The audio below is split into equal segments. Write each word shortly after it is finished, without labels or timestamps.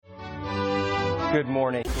Good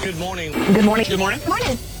morning. Good morning. Good morning. Good morning.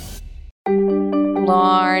 Good morning.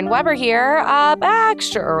 Lauren Weber here, up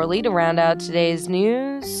extra early to round out today's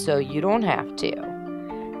news so you don't have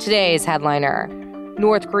to. Today's headliner: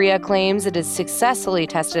 North Korea claims it has successfully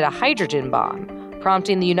tested a hydrogen bomb,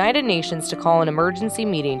 prompting the United Nations to call an emergency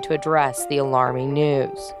meeting to address the alarming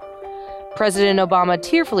news. President Obama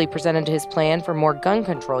tearfully presented his plan for more gun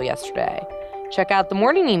control yesterday. Check out the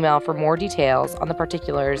morning email for more details on the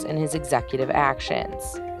particulars in his executive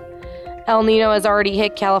actions. El Nino has already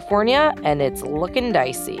hit California, and it's looking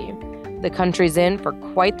dicey. The country's in for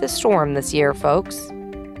quite the storm this year, folks.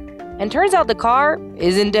 And turns out the car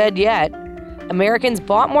isn't dead yet. Americans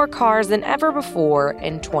bought more cars than ever before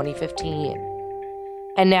in 2015.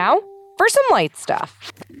 And now, for some light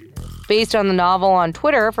stuff. Based on the novel on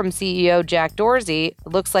Twitter from CEO Jack Dorsey,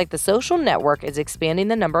 it looks like the social network is expanding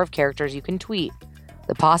the number of characters you can tweet.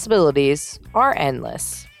 The possibilities are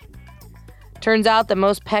endless. Turns out that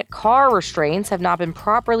most pet car restraints have not been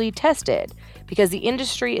properly tested because the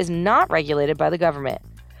industry is not regulated by the government.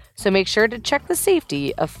 So make sure to check the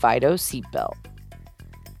safety of Fido's seatbelt.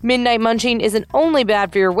 Midnight munching isn't only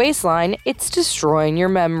bad for your waistline, it's destroying your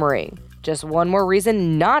memory. Just one more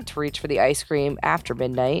reason not to reach for the ice cream after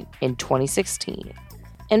midnight in 2016.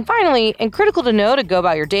 And finally, and critical to know to go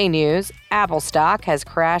about your day news, Apple stock has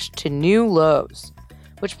crashed to new lows,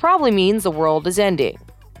 which probably means the world is ending.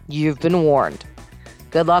 You've been warned.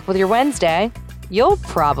 Good luck with your Wednesday. You'll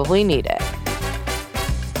probably need it.